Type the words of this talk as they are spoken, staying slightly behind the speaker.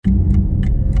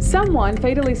Someone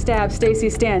fatally stabbed Stacey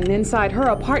Stanton inside her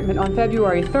apartment on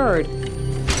February 3rd.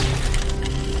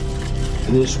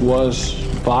 This was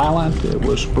violent. It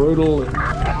was brutal.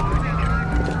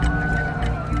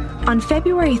 On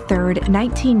February 3rd,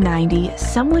 1990,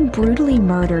 someone brutally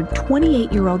murdered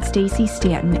 28-year-old Stacey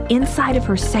Stanton inside of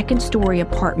her second-story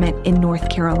apartment in North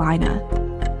Carolina,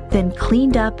 then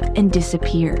cleaned up and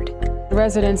disappeared.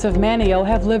 Residents of Manteo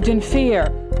have lived in fear.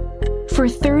 For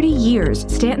 30 years,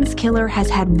 Stanton's killer has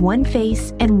had one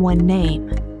face and one name.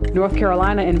 North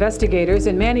Carolina investigators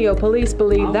and Manteo police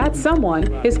believe that someone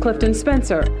is Clifton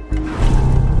Spencer.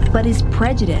 But his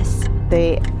prejudice...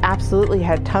 They absolutely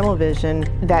had tunnel vision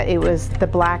that it was the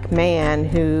black man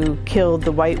who killed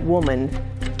the white woman.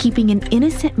 Keeping an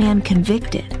innocent man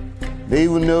convicted. They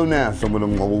even know now, some of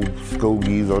them old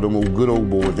scogies or them old good old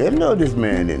boys, they know this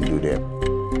man didn't do that.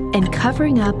 And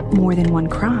covering up more than one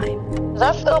crime.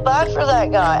 I feel bad for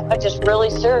that guy. I just really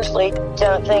seriously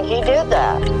don't think he did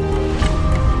that.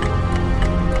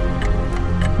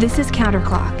 This is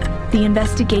Counterclock, the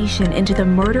investigation into the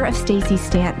murder of Stacey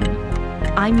Stanton.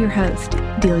 I'm your host,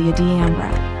 Delia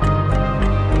D'Ambra.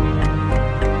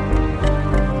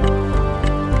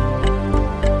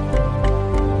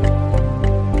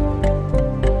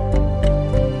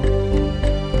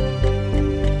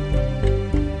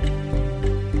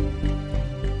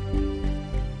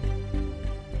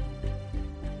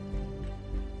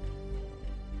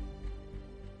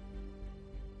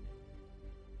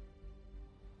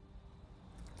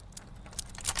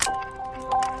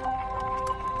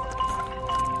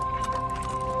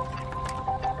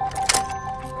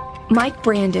 Mike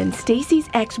Brandon, Stacey's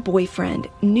ex-boyfriend,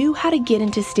 knew how to get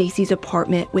into Stacey's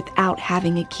apartment without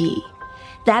having a key.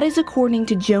 That is according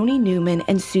to Joni Newman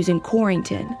and Susan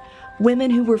Corrington,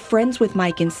 women who were friends with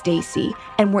Mike and Stacey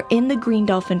and were in the Green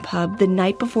Dolphin pub the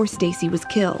night before Stacey was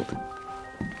killed.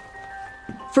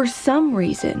 For some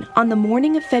reason, on the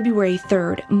morning of February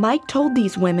 3rd, Mike told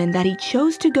these women that he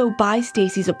chose to go by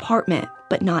Stacey's apartment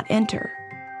but not enter.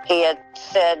 He had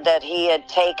said that he had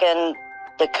taken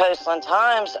the Coastland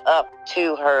Times up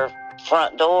to her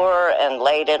front door and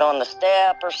laid it on the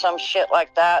step or some shit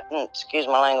like that, and excuse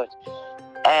my language.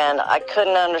 And I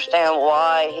couldn't understand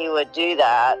why he would do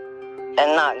that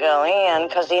and not go in,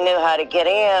 because he knew how to get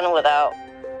in without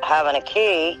having a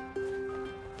key.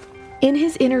 In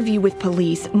his interview with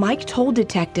police, Mike told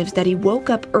detectives that he woke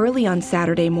up early on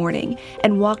Saturday morning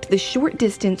and walked the short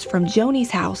distance from Joni's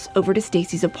house over to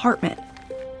Stacey's apartment.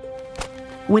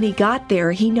 When he got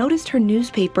there, he noticed her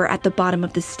newspaper at the bottom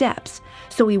of the steps,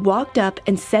 so he walked up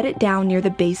and set it down near the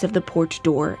base of the porch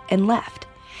door and left.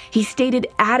 He stated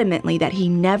adamantly that he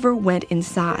never went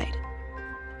inside.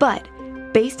 But,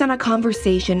 based on a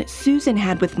conversation Susan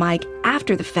had with Mike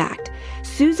after the fact,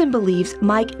 Susan believes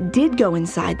Mike did go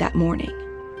inside that morning.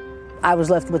 I was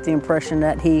left with the impression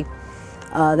that he,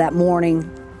 that morning,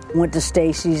 went to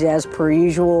Stacey's as per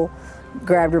usual,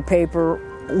 grabbed her paper,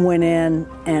 went in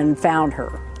and found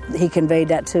her. He conveyed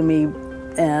that to me,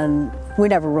 and we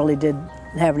never really did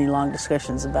have any long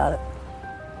discussions about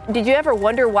it. Did you ever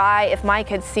wonder why, if Mike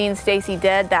had seen Stacey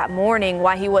dead that morning,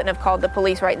 why he wouldn't have called the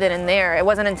police right then and there? It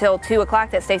wasn't until 2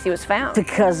 o'clock that Stacey was found.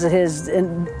 Because of his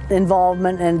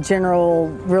involvement and general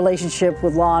relationship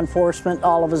with law enforcement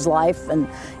all of his life, and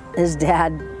his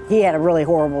dad, he had a really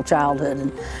horrible childhood,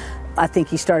 and I think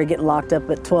he started getting locked up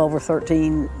at 12 or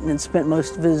 13 and spent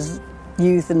most of his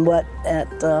youth and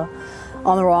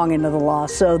on the wrong end of the law.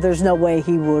 So there's no way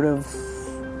he would have.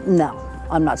 No,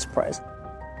 I'm not surprised.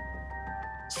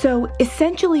 So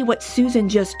essentially what Susan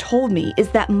just told me is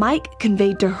that Mike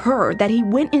conveyed to her that he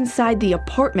went inside the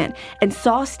apartment and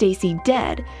saw Stacey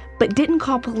dead, but didn't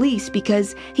call police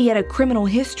because he had a criminal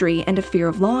history and a fear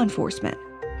of law enforcement.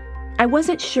 I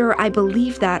wasn't sure I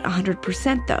believed that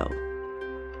 100% though.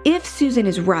 If Susan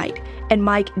is right, and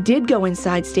Mike did go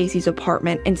inside Stacey's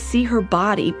apartment and see her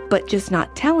body but just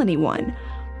not tell anyone,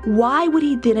 why would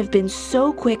he then have been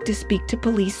so quick to speak to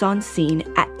police on scene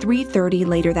at 3:30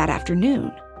 later that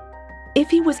afternoon? If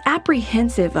he was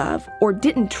apprehensive of or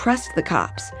didn't trust the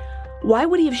cops, why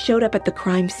would he have showed up at the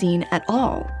crime scene at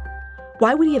all?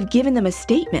 Why would he have given them a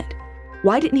statement?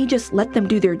 Why didn't he just let them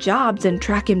do their jobs and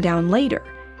track him down later?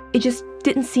 It just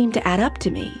didn't seem to add up to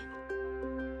me.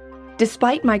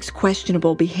 Despite Mike's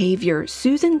questionable behavior,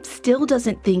 Susan still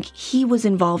doesn't think he was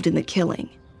involved in the killing.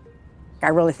 I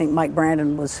really think Mike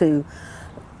Brandon was who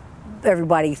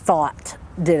everybody thought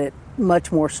did it,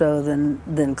 much more so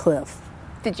than Cliff.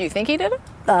 Did you think he did it?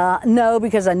 No,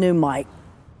 because I knew Mike.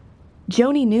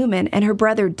 Joni Newman and her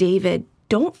brother David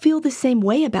don't feel the same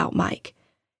way about Mike.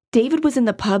 David was in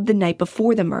the pub the night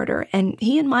before the murder, and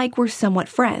he and Mike were somewhat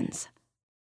friends.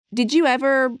 Did you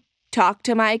ever talk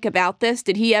to Mike about this?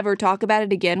 Did he ever talk about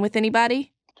it again with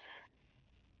anybody?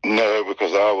 No,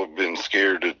 because I would have been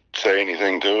scared to say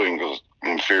anything to him because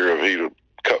in fear of he'd have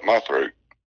cut my throat.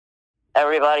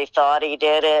 Everybody thought he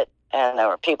did it, and there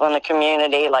were people in the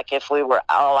community, like if we were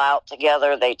all out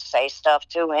together, they'd say stuff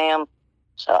to him.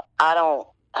 So I don't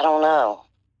know.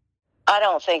 I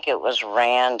don't think it was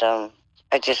random.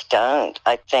 I just don't.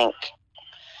 I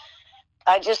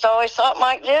just always thought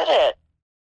Mike did it.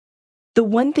 The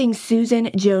one thing Susan,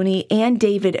 Joni, and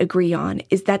David agree on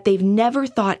is that they've never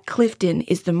thought Clifton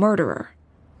is the murderer.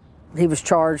 He was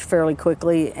charged fairly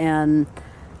quickly, and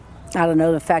I don't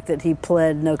know, the fact that he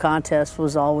pled no contest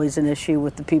was always an issue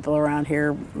with the people around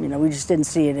here. You know, we just didn't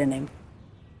see it in him.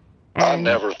 I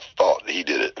never thought he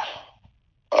did it.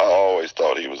 I always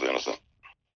thought he was innocent.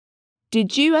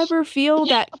 Did you ever feel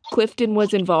that Clifton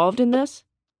was involved in this?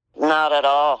 Not at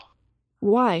all.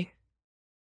 Why?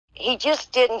 He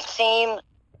just didn't seem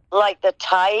like the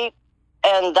type.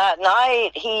 And that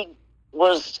night he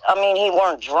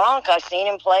weren't drunk. I seen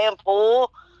him playing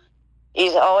pool.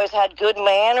 He's always had good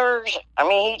manners.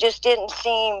 He just didn't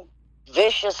seem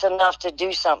vicious enough to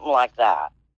do something like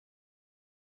that.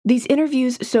 These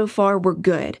interviews so far were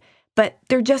good, but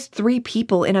they're just 3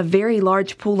 people in a very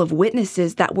large pool of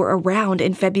witnesses that were around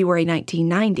in February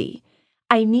 1990.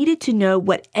 I needed to know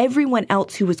what everyone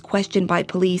else who was questioned by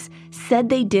police said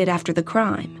they did after the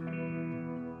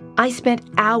crime. I spent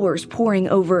hours poring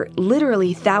over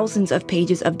literally thousands of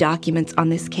pages of documents on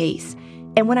this case,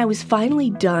 and when I was finally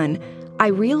done, I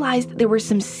realized there were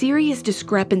some serious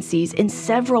discrepancies in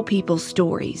several people's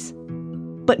stories.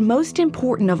 But most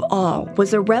important of all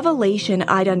was a revelation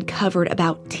I'd uncovered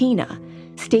about Tina,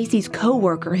 Stacey's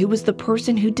coworker who was the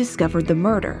person who discovered the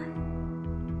murder.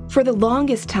 For the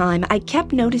longest time, I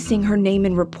kept noticing her name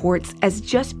in reports as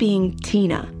just being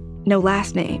Tina, no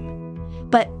last name.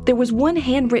 But there was one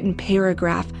handwritten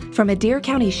paragraph from a Dare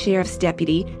County Sheriff's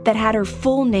deputy that had her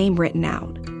full name written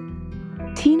out.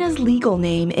 Tina's legal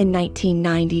name in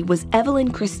 1990 was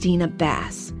Evelyn Christina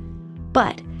Bass.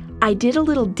 But I did a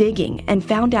little digging and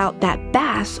found out that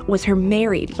Bass was her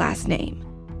married last name.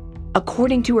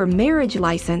 According to her marriage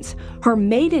license, her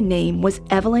maiden name was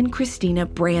Evelyn Christina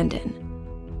Brandon.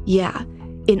 Yeah,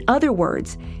 in other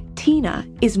words, Tina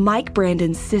is Mike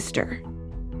Brandon's sister.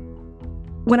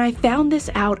 When I found this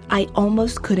out, I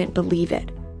almost couldn't believe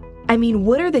it.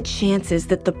 What are the chances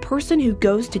that the person who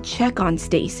goes to check on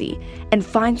Stacey and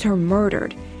finds her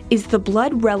murdered is the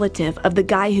blood relative of the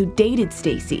guy who dated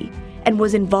Stacey and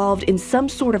was involved in some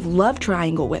sort of love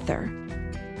triangle with her?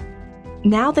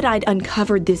 Now that I'd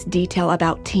uncovered this detail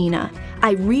about Tina,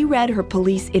 I reread her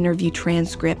police interview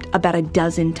transcript about a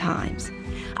dozen times.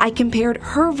 I compared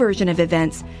her version of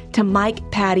events to Mike,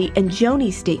 Patty, and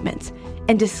Joni's statements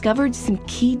and discovered some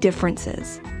key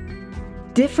differences.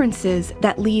 Differences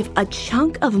that leave a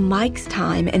chunk of Mike's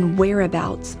time and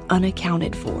whereabouts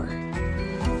unaccounted for.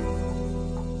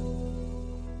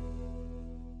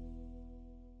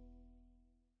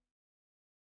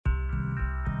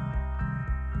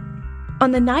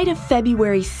 On the night of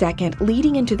February 2nd,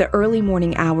 leading into the early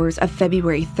morning hours of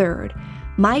February 3rd,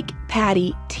 Mike,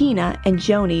 Patty, Tina, and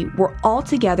Joni were all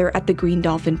together at the Green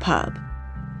Dolphin pub.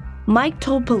 Mike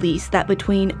told police that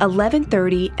between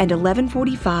 11:30 and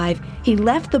 11:45, he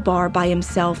left the bar by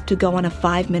himself to go on a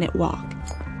 5-minute walk.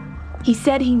 He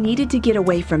said he needed to get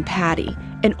away from Patty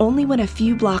and only went a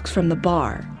few blocks from the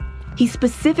bar. He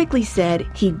specifically said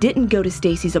he didn't go to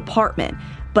Stacey's apartment,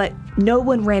 but no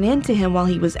one ran into him while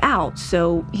he was out,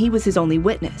 so he was his only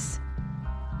witness.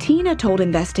 Tina told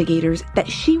investigators that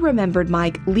she remembered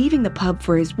Mike leaving the pub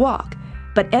for his walk,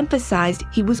 but emphasized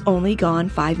he was only gone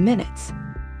 5 minutes.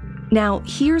 Now,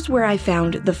 here's where I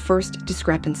found the first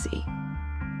discrepancy.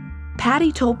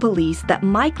 Patty told police that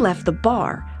Mike left the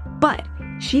bar, but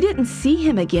she didn't see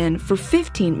him again for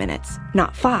 15 minutes,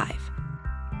 not 5.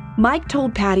 Mike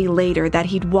told Patty later that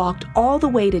he'd walked all the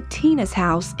way to Tina's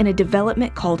house in a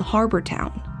development called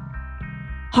Harbortown.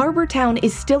 Harbortown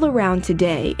is still around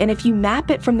today, and if you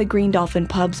map it from the Green Dolphin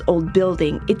pub's old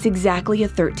building, it's exactly a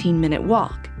 13-minute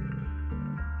walk.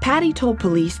 Patty told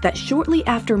police that shortly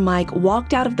after Mike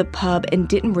walked out of the pub and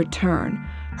didn't return,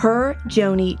 her,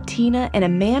 Joni, Tina, and a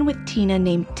man with Tina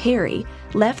named Terry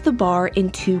left the bar in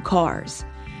 2 cars.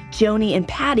 Joni and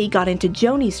Patty got into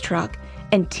Joni's truck,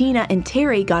 and Tina and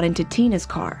Terry got into Tina's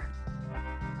car.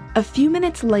 A few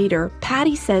minutes later,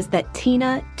 Patty says that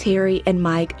Tina, Terry, and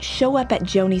Mike show up at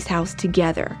Joni's house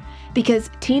together because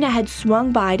Tina had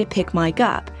swung by to pick Mike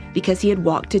up because he had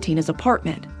walked to Tina's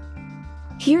apartment.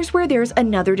 Here's where there's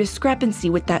another discrepancy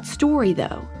with that story,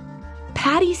 though.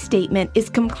 Patty's statement is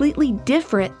completely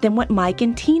different than what Mike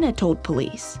and Tina told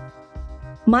police.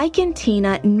 Mike and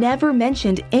Tina never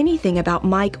mentioned anything about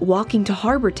Mike walking to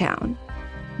Harbortown.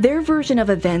 Their version of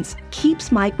events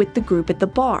keeps Mike with the group at the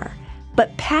bar,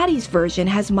 but Patty's version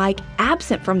has Mike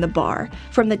absent from the bar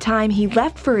from the time he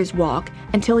left for his walk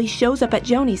until he shows up at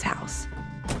Joni's house.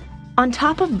 On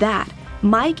top of that,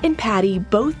 Mike and Patty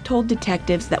both told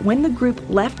detectives that when the group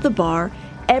left the bar,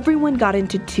 everyone got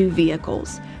into 2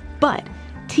 vehicles, but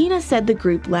Tina said the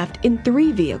group left in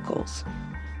 3 vehicles.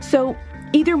 So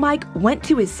either Mike went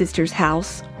to his sister's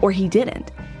house or he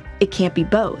didn't. It can't be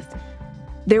both.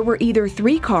 There were either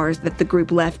 3 cars that the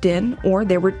group left in or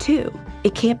there were 2.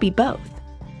 It can't be both.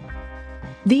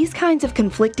 These kinds of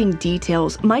conflicting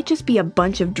details might just be a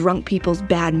bunch of drunk people's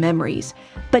bad memories,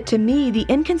 but to me, the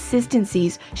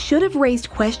inconsistencies should have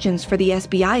raised questions for the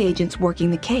FBI agents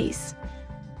working the case.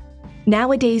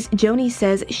 Nowadays, Joni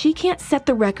says she can't set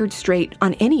the record straight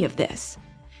on any of this.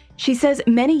 She says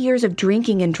many years of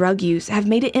drinking and drug use have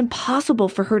made it impossible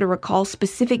for her to recall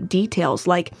specific details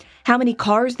like how many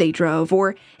cars they drove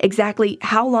or exactly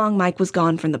how long Mike was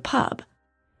gone from the pub.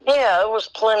 Yeah, it was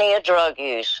plenty of drug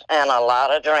use and a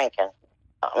lot of drinking.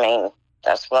 I mean,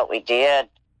 that's what we did.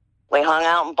 We hung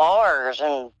out in bars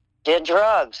and did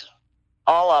drugs,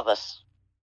 all of us.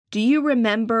 Do you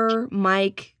remember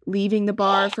Mike leaving the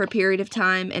bar for a period of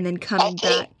time and then coming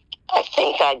back? I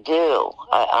think I do.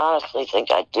 I honestly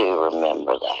think I do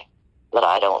remember that. But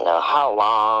I don't know how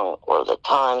long or the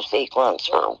time sequence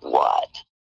or what.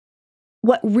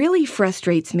 What really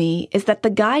frustrates me is that the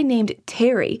guy named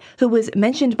Terry, who was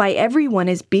mentioned by everyone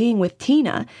as being with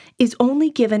Tina, is only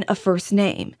given a first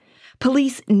name.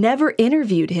 Police never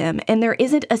interviewed him, and there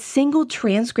isn't a single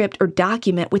transcript or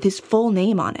document with his full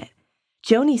name on it.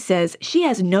 Joni says she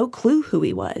has no clue who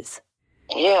he was.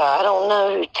 Yeah, I don't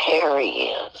know who Terry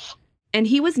is. And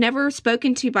he was never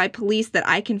spoken to by police that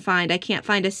I can find. I can't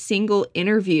find a single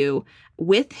interview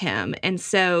with him. And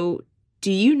so,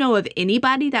 do you know of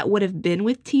anybody that would have been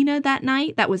with Tina that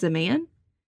night that was a man?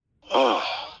 I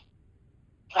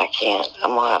can't.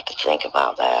 I'm going to have to think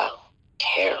about that.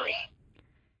 Terry.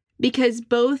 Because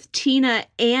both Tina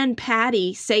and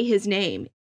Patty say his name.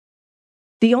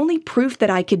 The only proof that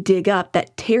I could dig up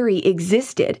that Terry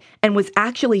existed and was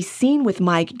actually seen with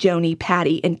Mike, Joni,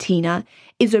 Patty, and Tina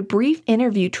is a brief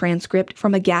interview transcript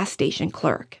from a gas station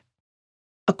clerk.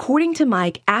 According to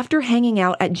Mike, after hanging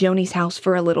out at Joni's house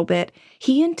for a little bit,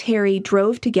 he and Terry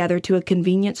drove together to a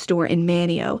convenience store in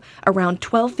Manio around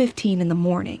 12:15 in the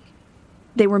morning.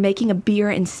 They were making a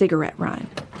beer and cigarette run.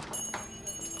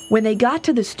 When they got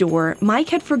to the store, Mike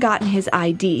had forgotten his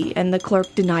ID and the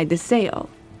clerk denied the sale.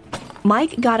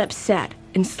 Mike got upset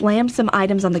and slammed some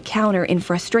items on the counter in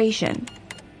frustration.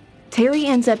 Terry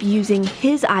ends up using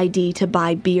his ID to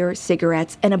buy beer,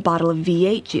 cigarettes, and a bottle of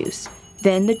V8 juice.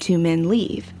 Then the 2 men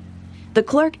leave. The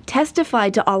clerk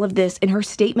testified to all of this in her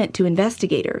statement to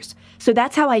investigators, so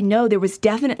that's how I know there was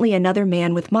definitely another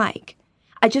man with Mike.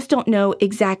 I just don't know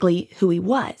exactly who he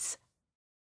was.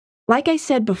 Like I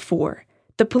said before,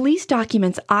 the police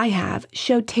documents I have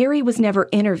show Terry was never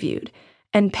interviewed,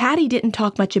 and Patty didn't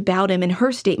talk much about him in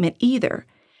her statement either.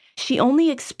 She only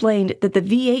explained that the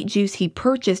V8 juice he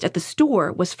purchased at the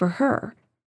store was for her.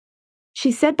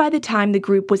 She said by the time the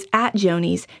group was at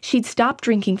Joni's, she'd stopped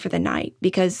drinking for the night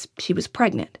because she was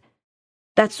pregnant.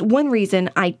 That's one reason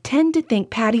I tend to think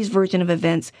Patty's version of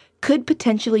events could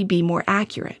potentially be more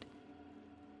accurate.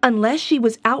 Unless she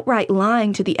was outright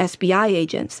lying to the FBI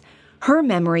agents, her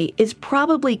memory is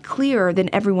probably clearer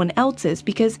than everyone else's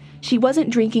because she wasn't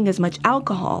drinking as much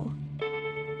alcohol.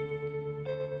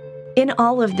 In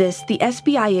all of this, the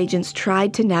FBI agents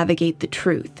tried to navigate the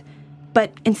truth.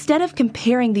 But instead of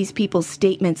comparing these people's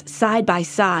statements side by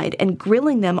side and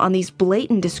grilling them on these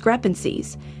blatant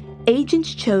discrepancies,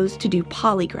 agents chose to do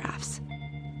polygraphs.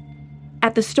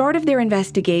 At the start of their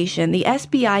investigation, the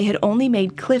FBI had only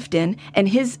made Clifton and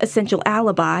his essential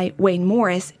alibi, Wayne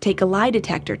Morris, take a lie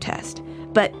detector test,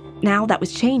 but now that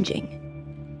was changing.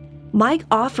 Mike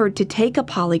offered to take a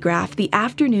polygraph the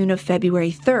afternoon of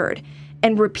February 3rd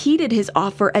and repeated his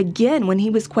offer again when he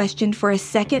was questioned for a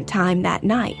second time that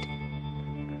night.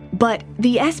 But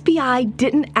the FBI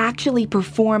didn't actually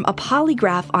perform a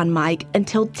polygraph on Mike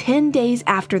until 10 days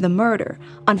after the murder,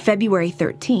 on February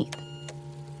 13th.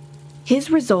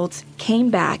 His results came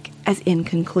back as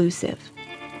inconclusive.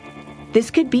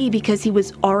 This could be because he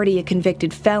was already a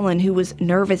convicted felon who was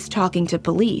nervous talking to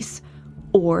police,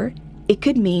 or it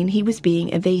could mean he was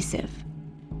being evasive.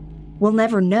 We'll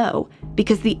never know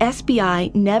because the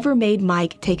FBI never made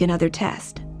Mike take another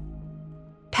test.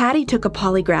 Patty took a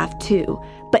polygraph too,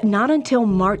 but not until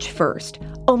March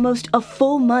 1st, almost a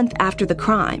full month after the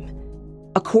crime.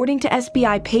 According to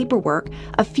SBI paperwork,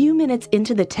 a few minutes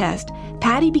into the test,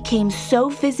 Patty became so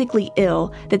physically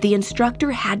ill that the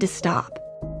instructor had to stop.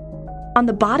 On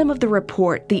the bottom of the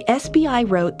report, the SBI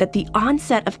wrote that the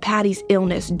onset of Patty's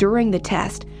illness during the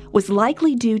test was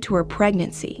likely due to her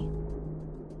pregnancy.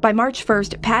 By March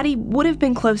 1st, Patty would have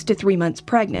been close to 3 months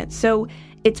pregnant, so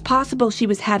it's possible she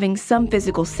was having some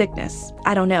physical sickness.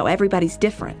 I don't know, everybody's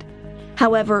different.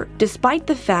 However, despite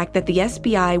the fact that the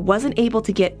SBI wasn't able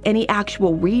to get any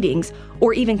actual readings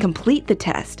or even complete the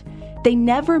test, they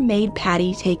never made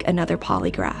Patty take another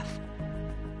polygraph.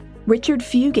 Richard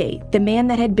Fugate, the man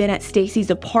that had been at Stacey's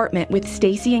apartment with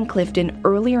Stacey and Clifton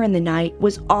earlier in the night,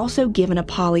 was also given a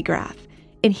polygraph,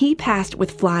 and he passed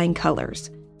with flying colors.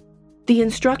 The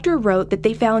instructor wrote that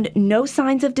they found no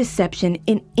signs of deception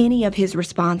in any of his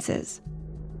responses.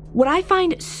 What I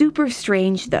find super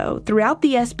strange, though, throughout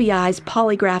the SBI's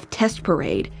polygraph test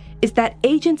parade is that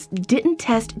agents didn't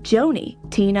test Joni,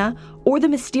 Tina, or the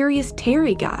mysterious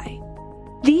Terry guy.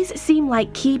 These seem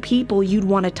like key people you'd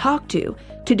want to talk to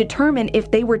determine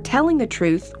if they were telling the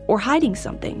truth or hiding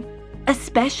something,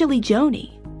 especially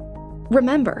Joni.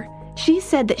 Remember, she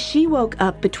said that she woke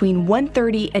up between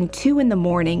 1:30 and 2 in the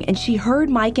morning and she heard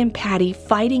Mike and Patty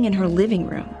fighting in her living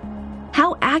room.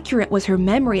 How accurate was her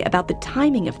memory about the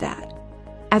timing of that?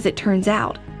 As it turns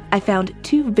out, I found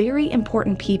 2 very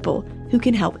important people who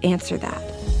can help answer that.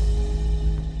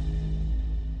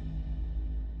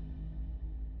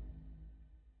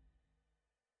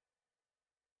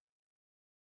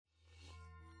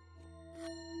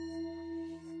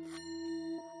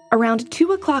 Around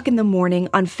 2 o'clock in the morning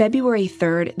on February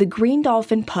 3rd, the Green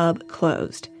Dolphin pub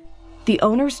closed. The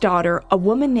owner's daughter, a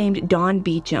woman named Dawn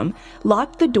Beecham,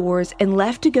 locked the doors and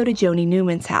left to go to Joni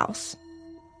Newman's house.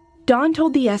 Dawn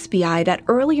told the SBI that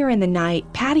earlier in the night,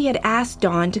 Patty had asked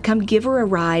Dawn to come give her a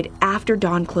ride after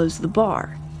Dawn closed the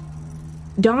bar.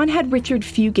 Dawn had Richard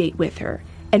Fugate with her,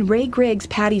 and Ray Griggs,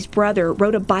 Patty's brother,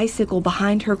 rode a bicycle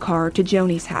behind her car to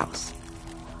Joni's house.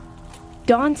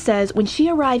 Dawn says when she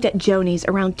arrived at Joni's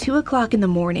around 2 o'clock in the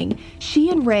morning, she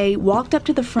and Ray walked up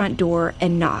to the front door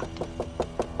and knocked.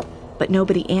 But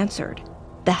nobody answered.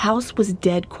 The house was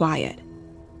dead quiet.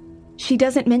 She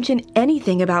doesn't mention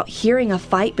anything about hearing a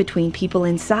fight between people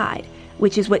inside,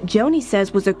 which is what Joni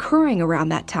says was occurring around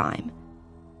that time.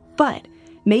 But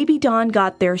maybe Dawn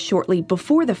got there shortly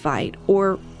before the fight,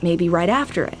 or maybe right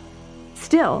after it.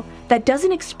 Still, that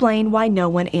doesn't explain why no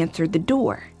one answered the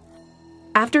door.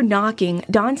 After knocking,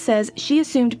 Dawn says she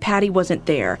assumed Patty wasn't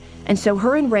there, and so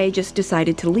her and Ray just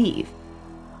decided to leave.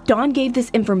 Dawn gave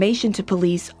this information to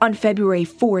police on February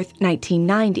 4th,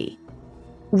 1990.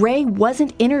 Ray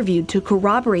wasn't interviewed to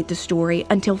corroborate the story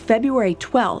until February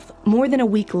 12th, more than a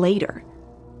week later.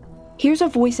 Here's a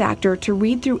voice actor to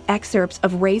read through excerpts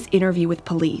of Ray's interview with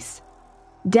police.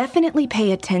 Definitely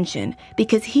pay attention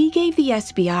because he gave the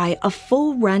SBI a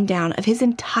full rundown of his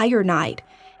entire night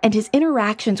and his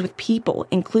interactions with people,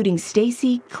 including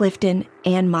Stacey, Clifton,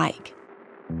 and Mike.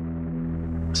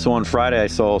 So on Friday, I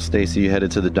saw Stacey headed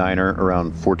to the diner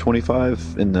around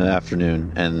 4:25 in the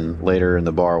afternoon, and later in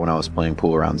the bar when I was playing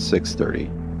pool around 6:30.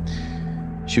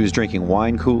 She was drinking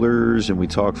wine coolers, and we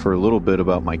talked for a little bit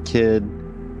about my kid.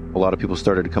 A lot of people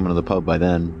started to come into the pub by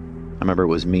then. I remember it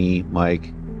was me,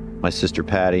 Mike, my sister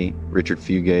Patty, Richard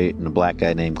Fugate, and a black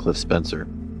guy named Cliff Spencer.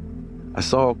 I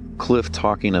saw Cliff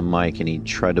talking to Mike, and he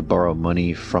tried to borrow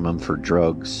money from him for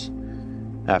drugs.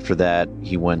 After that,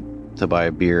 he went to buy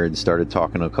a beer and started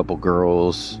talking to a couple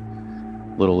girls.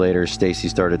 A little later, Stacey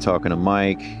started talking to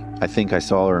Mike. I think I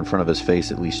saw her in front of his face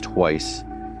at least twice.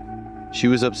 She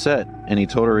was upset, and he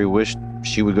told her he wished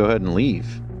she would go ahead and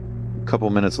leave. A couple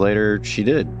minutes later, she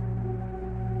did.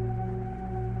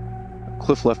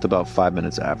 Cliff left about 5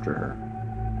 minutes after her.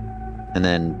 And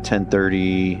then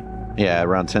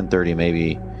around 10:30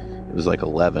 maybe, it was like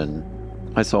 11.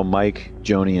 I saw Mike,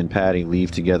 Joni, and Patty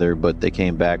leave together, but they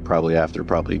came back after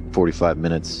 45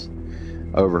 minutes.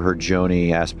 I overheard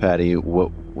Joni ask Patty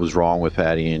what was wrong with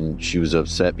Patty, and she was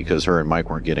upset because her and Mike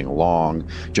weren't getting along.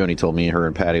 Joni told me her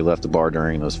and Patty left the bar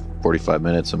during those 45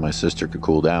 minutes so my sister could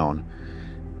cool down.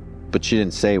 But she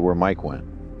didn't say where Mike went.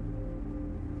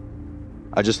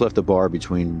 I just left the bar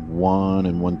between 1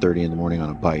 and 1:30 in the morning on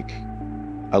a bike.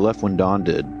 I left when Dawn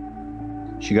did.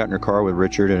 She got in her car with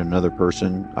Richard and another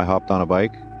person. I hopped on a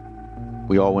bike.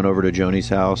 We all went over to Joni's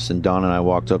house, and Dawn and I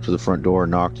walked up to the front door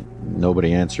and knocked.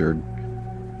 Nobody answered.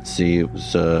 See, it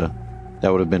was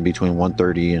that would have been between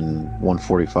 1:30 and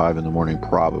 1:45 in the morning,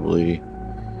 probably.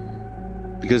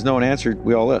 Because no one answered,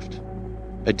 we all left.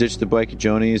 I ditched the bike at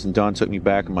Joni's, and Dawn took me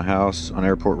back to my house on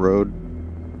Airport Road.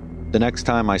 The next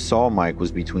time I saw Mike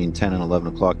was between 10 and 11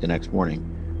 o'clock the next morning,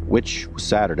 which was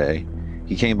Saturday.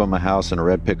 He came by my house in a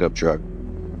red pickup truck.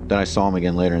 Then I saw him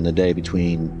again later in the day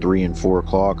between 3 and 4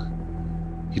 o'clock.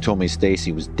 He told me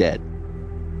Stacey was dead.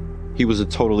 He was a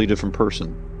totally different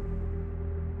person.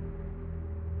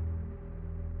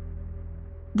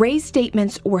 Ray's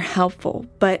statements were helpful,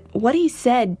 but what he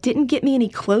said didn't get me any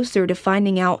closer to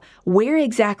finding out where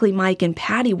exactly Mike and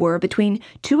Patty were between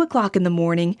 2 o'clock in the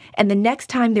morning and the next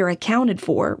time they're accounted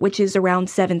for, which is around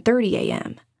 7:30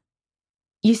 a.m.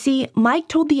 You see, Mike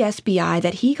told the SBI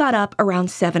that he got up around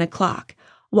 7 o'clock,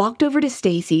 walked over to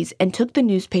Stacey's, and took the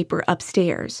newspaper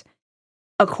upstairs.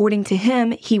 According to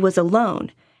him, he was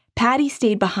alone. Patty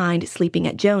stayed behind sleeping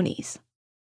at Joni's.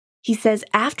 He says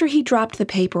after he dropped the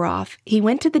paper off, he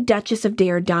went to the Duchess of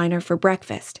Dare diner for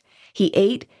breakfast. He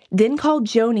ate, then called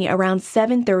Joni around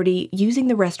 7:30 using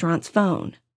the restaurant's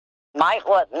phone. Mike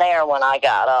wasn't there when I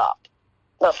got up,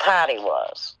 but Patty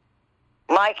was.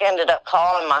 Mike ended up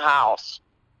calling my house,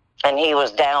 and he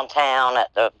was downtown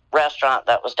at the restaurant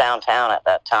that was downtown at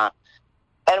that time,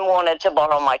 and wanted to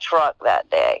borrow my truck that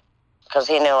day because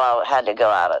he knew I had to go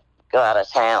out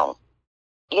of town.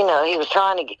 You know, he was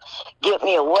trying to get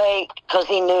me awake because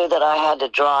he knew that I had to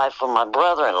drive for my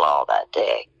brother-in-law that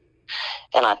day.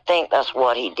 And I think that's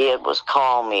what he did, was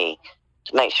call me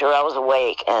to make sure I was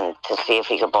awake and to see if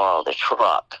he could borrow the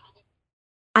truck.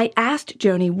 I asked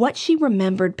Joni what she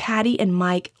remembered Patty and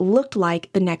Mike looked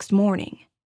like the next morning.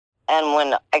 And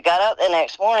when I got up the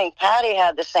next morning, Patty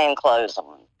had the same clothes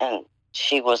on, and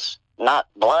she was not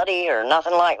bloody or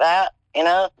nothing like that, you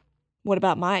know? What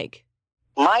about Mike?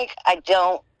 Mike, I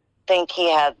don't think he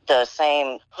had the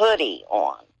same hoodie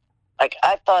on. Like,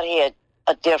 I thought he had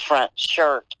a different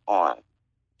shirt on.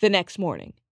 The next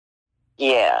morning?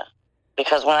 Yeah,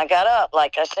 because when I got up,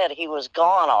 like I said, he was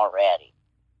gone already.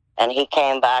 And he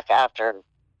came back after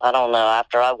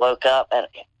I woke up and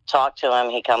talked to him,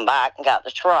 he come back and got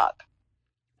the truck.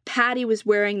 Patty was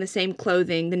wearing the same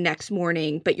clothing the next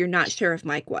morning, but you're not sure if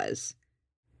Mike was?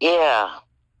 Yeah,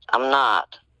 I'm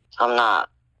not.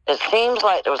 It seems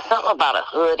like there was something about a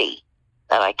hoodie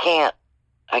that I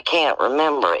can't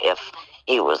remember if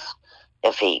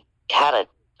he had a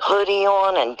hoodie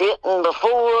on and didn't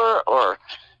before, or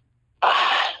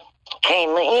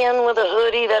came in with a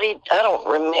hoodie that I don't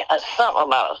remember. Something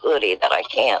about a hoodie that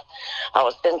I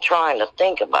was been trying to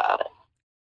think about it.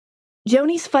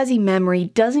 Joni's fuzzy memory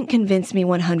doesn't convince me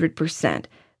 100%,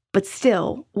 but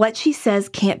still, what she says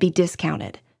can't be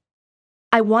discounted.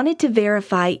 I wanted to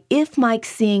verify if Mike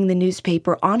seeing the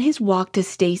newspaper on his walk to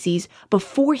Stacey's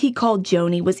before he called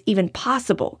Joni was even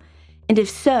possible, and if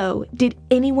so, did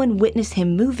anyone witness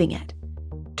him moving it?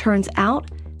 Turns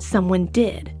out, someone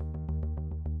did.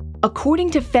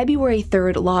 According to February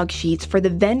 3rd log sheets for the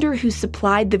vendor who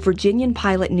supplied the Virginian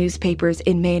Pilot newspapers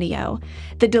in Manio,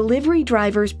 the delivery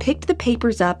drivers picked the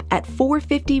papers up at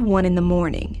 4:51 in the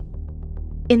morning.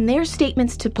 In their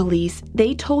statements to police,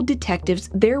 they told detectives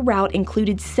their route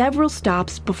included several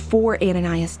stops before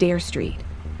Ananias Dare Street.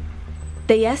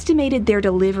 They estimated their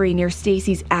delivery near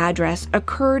Stacey's address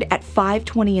occurred at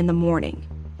 5:20 in the morning.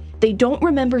 They don't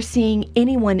remember seeing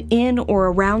anyone in or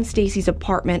around Stacey's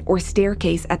apartment or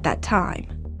staircase at that time.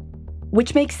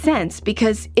 Which makes sense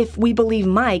because if we believe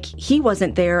Mike, he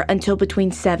wasn't there until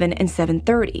between 7 and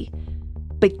 7:30.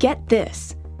 But get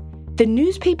this. The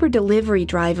newspaper delivery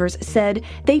drivers said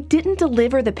they didn't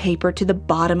deliver the paper to the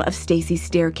bottom of Stacey's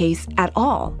staircase at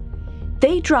all.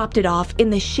 They dropped it off in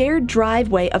the shared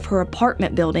driveway of her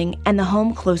apartment building and the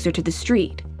home closer to the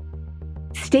street.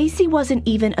 Stacey wasn't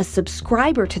even a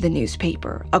subscriber to the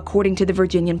newspaper, according to the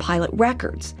Virginian Pilot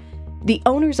records. The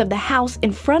owners of the house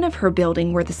in front of her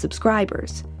building were the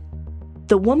subscribers.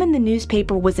 The woman the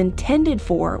newspaper was intended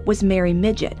for was Mary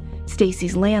Midget,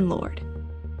 Stacey's landlord.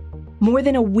 More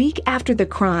than a week after the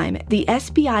crime, the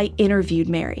SBI interviewed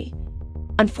Mary.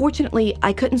 Unfortunately,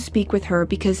 I couldn't speak with her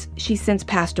because she's since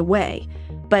passed away,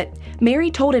 but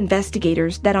Mary told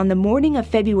investigators that on the morning of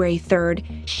February 3rd,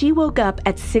 she woke up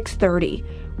at 6:30,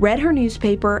 read her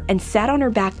newspaper, and sat on her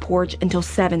back porch until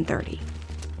 7:30.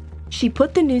 She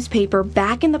put the newspaper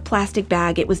back in the plastic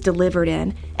bag it was delivered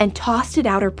in and tossed it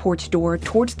out her porch door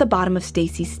towards the bottom of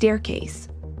Stacey's staircase.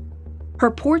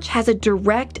 Her porch has a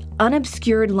direct,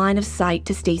 unobscured line of sight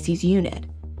to Stacey's unit.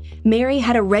 Mary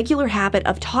had a regular habit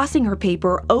of tossing her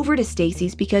paper over to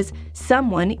Stacey's because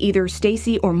someone, either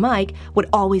Stacey or Mike, would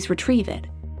always retrieve it.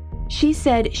 She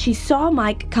said she saw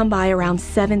Mike come by around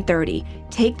 7:30,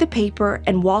 take the paper,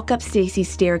 and walk up Stacey's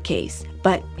staircase,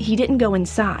 but he didn't go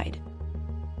inside.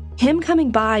 Him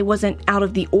coming by wasn't out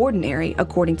of the ordinary,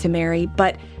 according to Mary,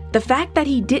 but the fact that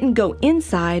he didn't go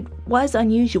inside was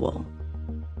unusual.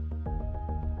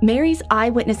 Mary's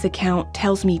eyewitness account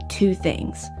tells me two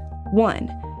things. One,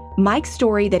 Mike's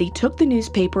story that he took the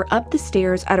newspaper up the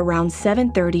stairs at around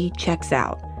 7:30 checks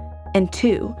out. And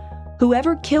 2,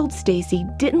 whoever killed Stacey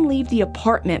didn't leave the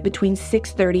apartment between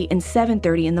 6:30 and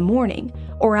 7:30 in the morning,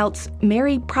 or else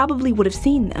Mary probably would have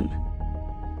seen them.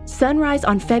 Sunrise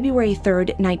on February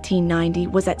 3rd, 1990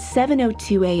 was at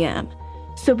 7:02 a.m.,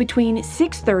 so between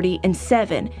 6:30 and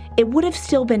 7, it would have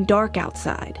still been dark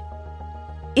outside.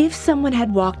 If someone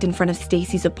had walked in front of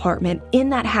Stacey's apartment in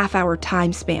that half-hour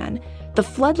time span, the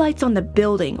floodlights on the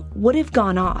building would have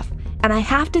gone off, and I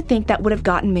have to think that would have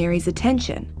gotten Mary's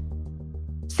attention.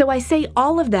 So I say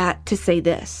all of that to say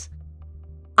this.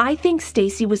 I think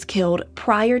Stacey was killed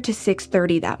prior to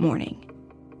 6:30 that morning.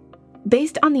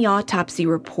 Based on the autopsy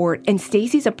report and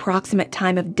Stacey's approximate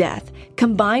time of death,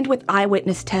 combined with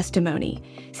eyewitness testimony,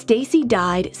 Stacey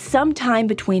died sometime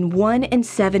between 1 and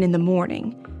 7 in the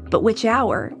morning, but which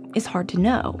hour is hard to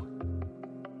know.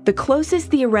 The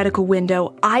closest theoretical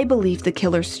window I believe the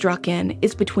killer struck in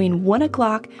is between 1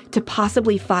 o'clock to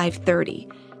possibly 5:30.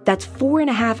 That's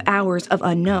 4.5 hours of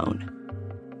unknown.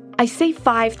 I say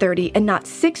 5:30 and not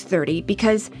 6:30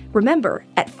 because, remember,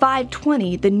 at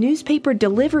 5:20, the newspaper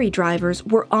delivery drivers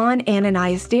were on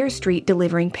Ananias Dare Street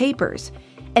delivering papers,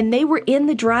 and they were in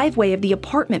the driveway of the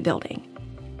apartment building.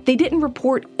 They didn't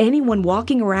report anyone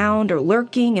walking around or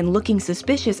lurking and looking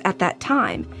suspicious at that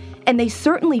time, and they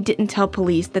certainly didn't tell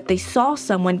police that they saw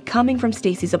someone coming from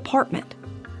Stacey's apartment.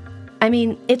 I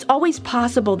mean, it's always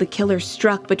possible the killer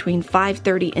struck between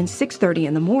 5:30 and 6:30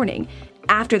 in the morning,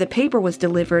 after the paper was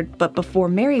delivered but before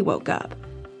Mary woke up.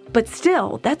 But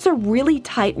still, that's a really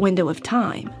tight window of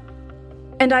time.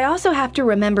 And I also have to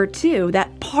remember, too,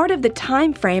 that part of the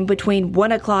time frame between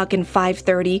 1 o'clock and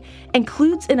 5:30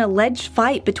 includes an alleged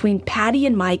fight between Patty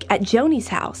and Mike at Joni's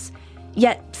house.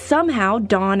 Yet somehow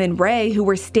Dawn and Ray, who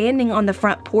were standing on the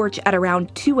front porch at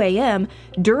around 2 a.m.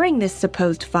 during this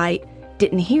supposed fight,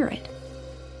 didn't hear it.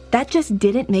 That just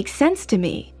didn't make sense to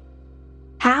me.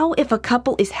 How, if a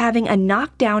couple is having a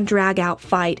knockdown, drag-out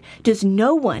fight, does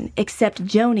no one except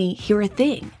Joni hear a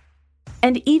thing?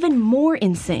 And even more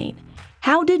insane,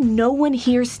 how did no one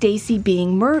hear Stacey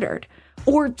being murdered,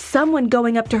 or someone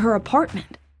going up to her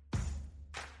apartment?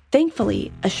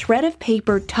 Thankfully, a shred of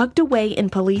paper tucked away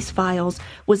in police files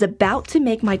was about to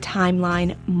make my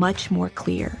timeline much more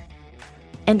clear.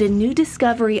 And a new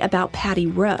discovery about Patty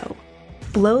Rowe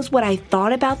blows what I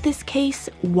thought about this case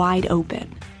wide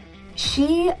open.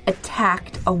 She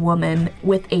attacked a woman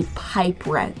with a pipe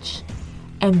wrench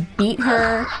and beat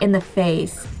her in the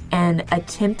face and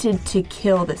attempted to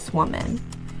kill this woman.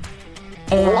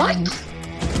 And what?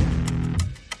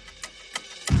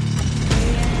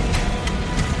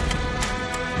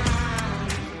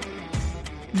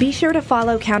 Be sure to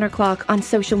follow Counterclock on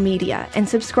social media and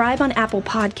subscribe on Apple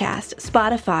Podcasts,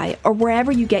 Spotify, or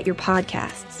wherever you get your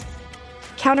podcasts.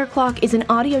 Counterclock is an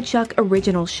AudioChuck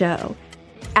original show.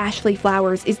 Ashley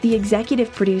Flowers is the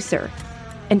executive producer,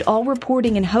 and all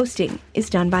reporting and hosting is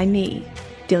done by me,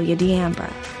 Delia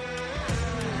D'Ambra.